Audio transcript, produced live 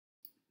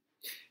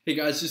Hey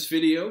guys, this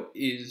video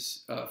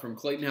is from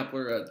Clayton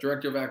Hepler,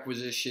 Director of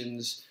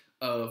Acquisitions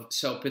of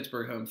Sell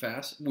Pittsburgh Home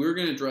Fast. We're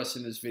going to address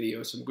in this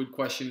video some good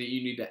questions that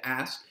you need to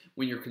ask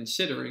when you're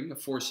considering a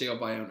for sale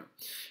by owner.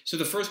 So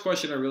the first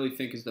question I really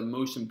think is the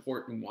most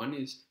important one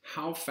is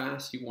how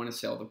fast you want to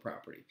sell the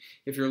property.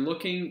 If you're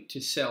looking to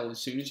sell as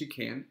soon as you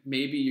can,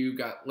 maybe you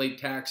got late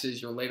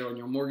taxes, you're late on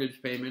your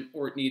mortgage payment,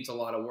 or it needs a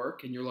lot of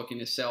work and you're looking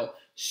to sell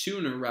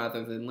sooner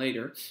rather than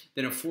later,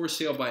 then a for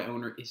sale by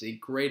owner is a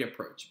great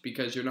approach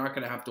because you're not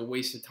going to have to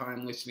waste the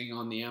time listening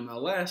on the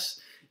MLS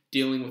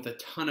dealing with a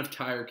ton of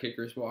tire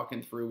kickers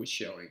walking through with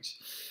showings.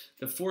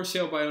 The for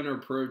sale by owner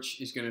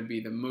approach is going to be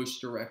the most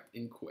direct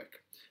and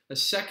quick. A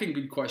second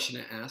good question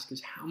to ask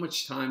is how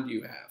much time do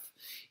you have?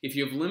 If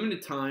you have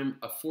limited time,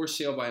 a for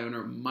sale by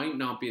owner might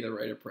not be the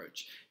right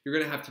approach. You're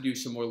going to have to do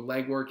some more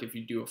legwork if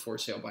you do a for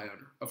sale by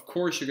owner. Of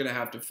course, you're going to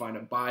have to find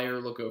a buyer,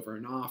 look over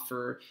an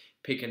offer,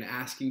 pick an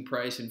asking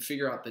price, and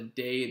figure out the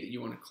day that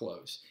you want to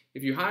close.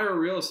 If you hire a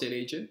real estate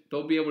agent,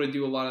 they'll be able to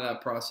do a lot of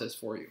that process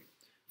for you.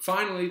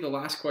 Finally, the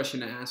last question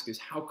to ask is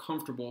how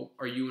comfortable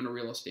are you in a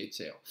real estate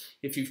sale?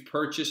 If you've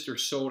purchased or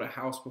sold a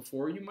house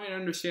before, you might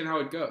understand how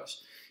it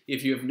goes.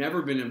 If you have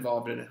never been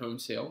involved in a home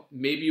sale,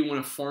 maybe you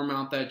want to farm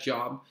out that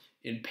job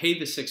and pay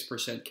the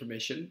 6%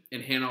 commission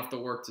and hand off the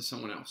work to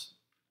someone else.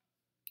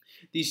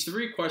 These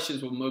three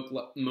questions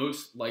will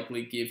most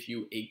likely give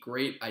you a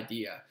great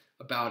idea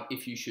about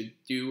if you should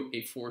do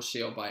a for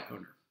sale by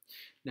owner.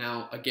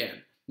 Now,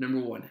 again, number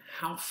one,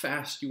 how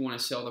fast do you want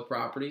to sell the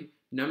property?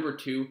 Number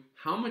two,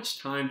 how much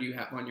time do you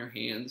have on your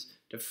hands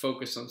to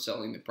focus on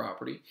selling the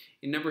property?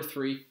 And number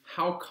three,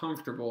 how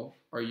comfortable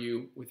are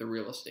you with a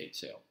real estate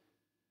sale?